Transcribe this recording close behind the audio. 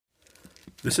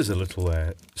This is a little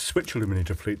switch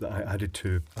illuminator plate that I added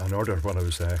to an order while I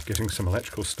was getting some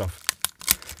electrical stuff.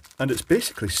 And it's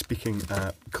basically speaking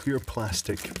a clear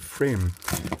plastic frame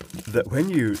that when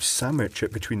you sandwich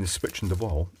it between the switch and the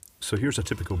wall, so here's a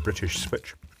typical British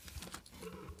switch.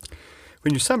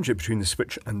 When you sandwich it between the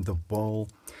switch and the wall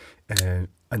and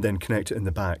then connect it in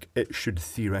the back, it should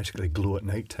theoretically glow at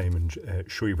night time and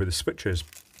show you where the switch is.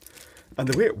 And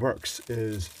the way it works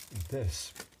is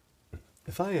this.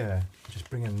 If I just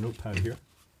bring in a notepad here.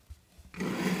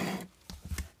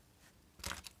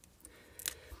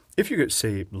 If you get,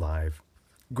 say, live,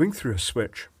 going through a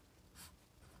switch,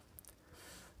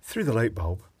 through the light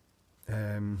bulb,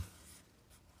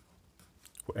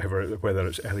 whether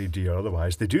it's LED or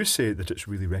otherwise, they do say that it's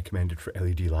really recommended for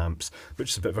LED lamps, which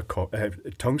is a bit of a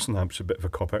tungsten lamps, a bit of a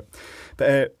cop-out.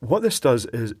 But what this does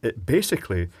is it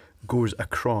basically goes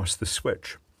across the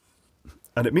switch.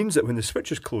 And it means that when the switch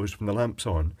is closed, when the lamp's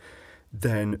on,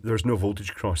 then there's no voltage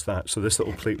across that, so this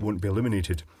little plate won't be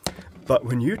illuminated. But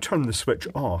when you turn the switch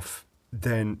off,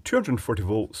 then 240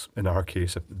 volts, in our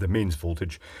case, the mains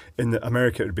voltage. In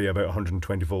America, it would be about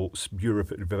 120 volts.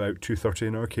 Europe, it would be about 230.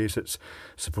 In our case, it's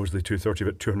supposedly 230,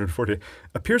 but 240.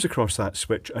 Appears across that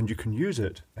switch, and you can use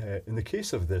it, in the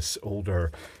case of this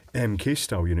older MK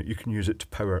style unit, you can use it to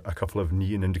power a couple of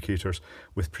neon indicators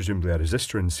with presumably a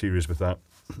resistor in series with that.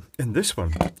 In this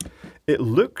one, it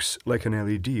looks like an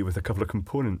LED with a couple of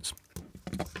components.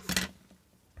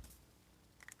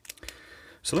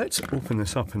 So let's open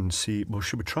this up and see, well,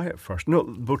 should we try it first?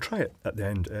 No, we'll try it at the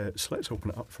end, so let's open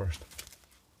it up first.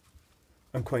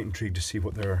 I'm quite intrigued to see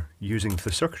what they're using for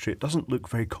the circuitry. It doesn't look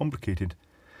very complicated.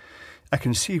 I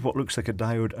can see what looks like a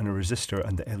diode and a resistor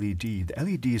and the LED. The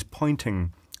LED is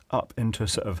pointing up into a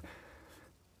sort of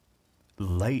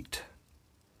light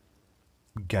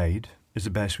guide, is the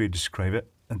best way to describe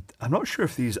it. And I'm not sure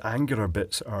if these angular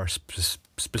bits are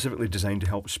specifically designed to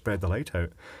help spread the light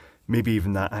out. Maybe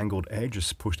even that angled edge is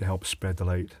supposed to help spread the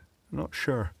light. I'm not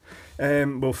sure.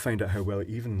 We'll find out how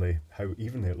evenly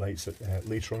it lights it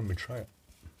later on when we try it.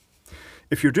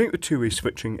 If you're doing it with two-way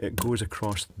switching, it goes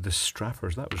across the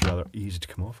strappers. That was rather easy to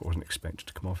come off. I wasn't expected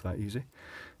to come off that easy.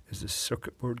 Is the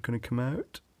circuit board going to come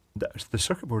out? The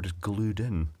circuit board is glued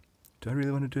in. Do I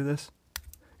really want to do this?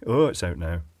 Oh, it's out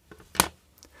now.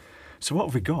 So what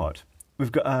have we got?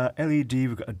 We've got a LED,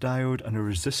 we've got a diode and a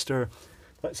resistor.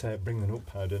 Let's bring the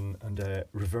notepad in and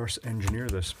reverse engineer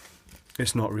this.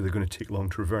 It's not really going to take long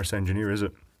to reverse engineer, is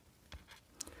it?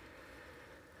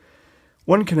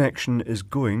 One connection is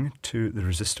going to the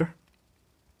resistor.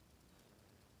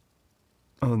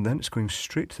 Oh, and then it's going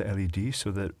straight to the LED,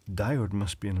 so the diode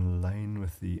must be in line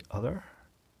with the other.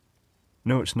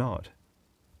 No, it's not.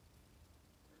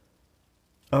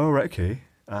 Oh, right, okay.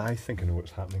 I think I know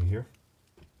what's happening here.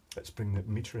 Let's bring the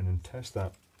meter in and test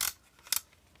that.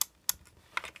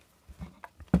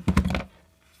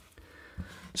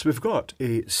 So we've got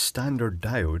a standard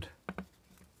diode,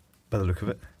 by the look of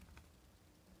it.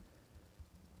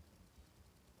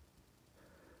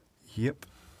 Yep.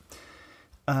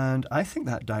 And I think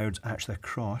that diode's actually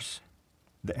across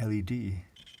the LED.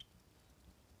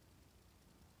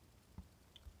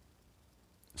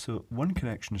 So one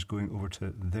connection is going over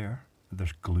to there.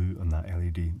 There's glue on that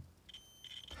LED.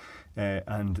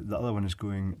 And the other one is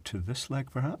going to this leg,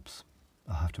 perhaps.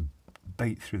 I'll have to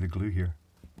bite through the glue here.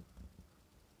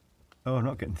 Oh, I'm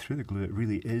not getting through the glue. It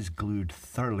really is glued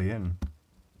thoroughly in.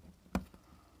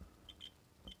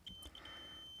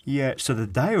 Yeah, so the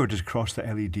diode is across the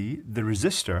LED. The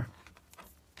resistor,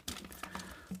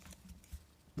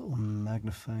 little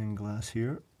magnifying glass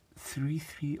here,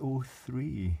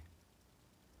 3303.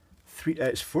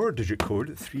 It's 4-digit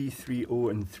code,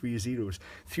 330 and 3 zeros.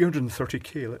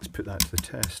 330K, let's put that to the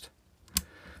test.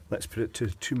 Let's put it to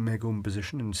 2 megohm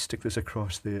position and stick this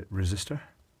across the resistor.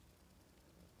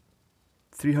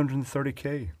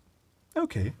 330K.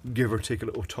 Okay, give or take a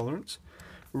little tolerance.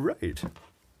 Right.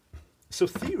 So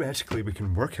theoretically we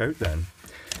can work out then,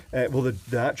 well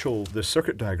the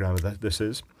circuit diagram of this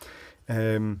is,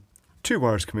 2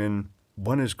 wires come in,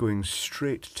 one is going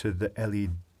straight to the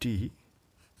LED.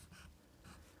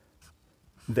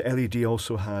 The LED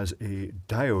also has a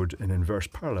diode in inverse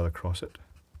parallel across it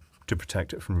to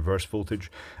protect it from reverse voltage,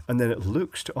 and then it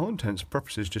looks to all intents and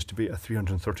purposes just to be a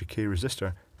 330K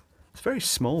resistor. It's a very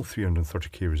small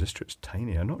 330K resistor, it's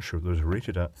tiny. I'm not sure what those are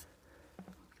rated at.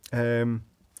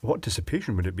 What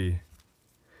dissipation would it be?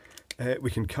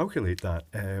 We can calculate that.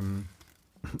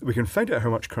 We can find out how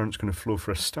much current's going to flow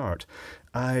for a start.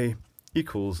 I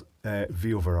equals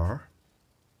V over R.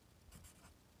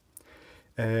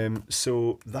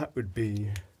 So that would be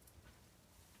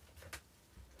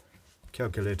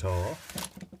calculator.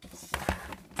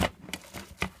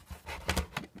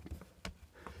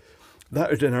 That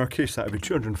would, in our case, that would be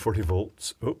 240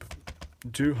 volts.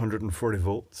 240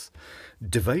 volts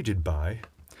divided by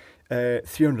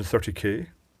 330k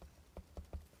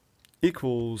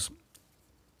equals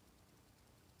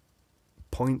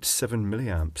 0.7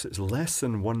 milliamps. It's less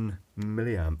than 1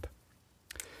 milliamp.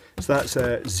 So that's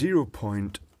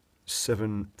 0.73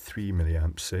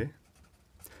 milliamps, say.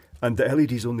 And the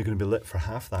LED is only going to be lit for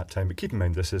half that time, but keep in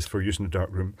mind this is for use in a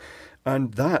dark room.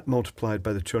 And that multiplied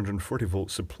by the 240 volt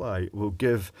supply will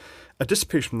give a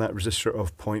dissipation from that resistor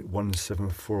of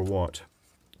 0.174 watt.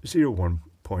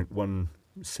 1.1,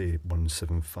 say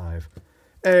 175.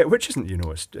 Which isn't, you know,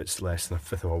 it's less than a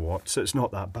fifth of a watt, so it's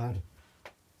not that bad.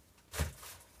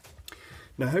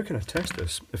 Now how can I test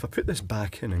this? If I put this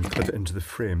back in and clip it into the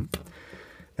frame,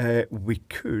 we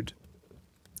could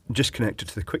just connect it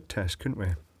to the quick test, couldn't we?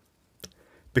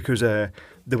 Because the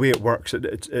way it works,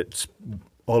 it's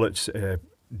all it's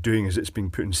doing is it's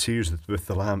being put in series with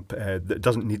the lamp. That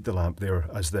doesn't need the lamp there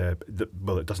as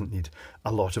well. It doesn't need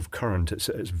a lot of current. It's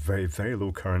very, very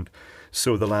low current,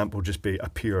 so the lamp will just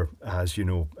appear as, you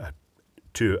know,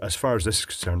 as far as this is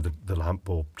concerned, the lamp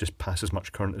will just pass as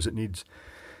much current as it needs.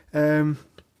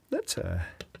 Let's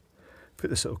put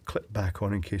this little clip back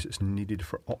on in case it's needed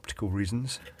for optical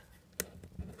reasons.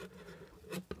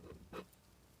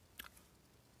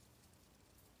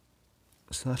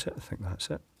 So that's it, I think that's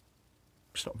it.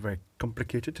 It's not very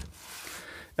complicated.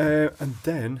 And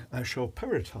then I shall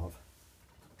power it up.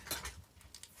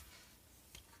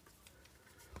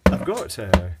 I've got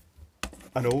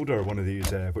an older one of these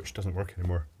which doesn't work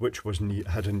anymore, which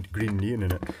had a green neon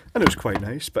in it, and it was quite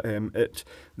nice, but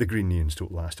the green neons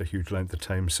don't last a huge length of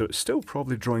time, so it's still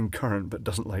probably drawing current but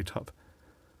doesn't light up.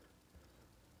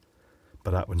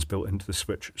 But that one's built into the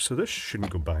switch, so this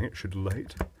shouldn't go bang, it should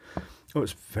light. Oh,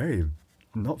 it's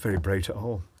not very bright at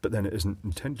all, but then it isn't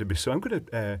intended to be. So I'm going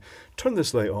to turn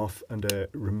this light off and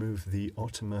remove the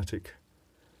automatic.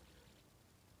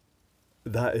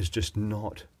 That is just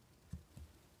not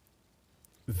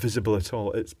visible at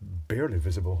all. It's barely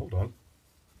visible. Hold on.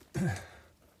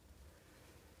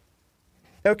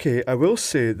 Okay, I will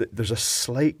say that there's a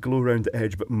slight glow around the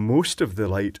edge, but most of the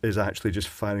light is actually just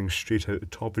firing straight out the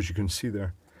top, as you can see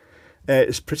there.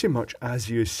 It's pretty much as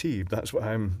you see. That's what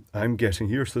I'm getting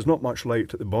here. So there's not much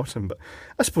light at the bottom, but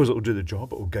I suppose it'll do the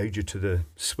job. It'll guide you to the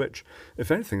switch.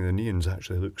 If anything, the neon's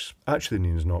the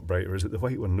neon's not brighter, is it? The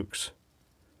white one looks.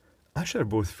 Actually, they're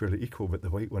both fairly equal, but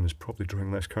the white one is probably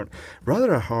drawing less current.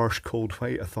 Rather a harsh, cold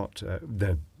white. I thought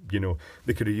they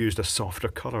could have used a softer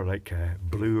colour like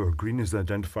blue or green as the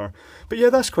identifier. But yeah,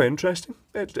 that's quite interesting.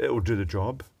 It'll do the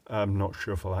job. I'm not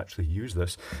sure if I'll actually use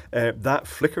this. That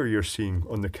flicker you're seeing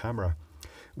on the camera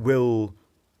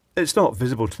it's not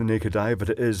visible to the naked eye, but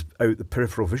it is out the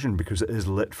peripheral vision because it is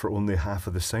lit for only half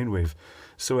of the sine wave.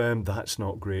 So that's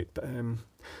not great,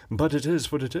 but it is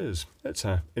what it is. It's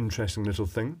an interesting little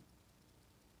thing.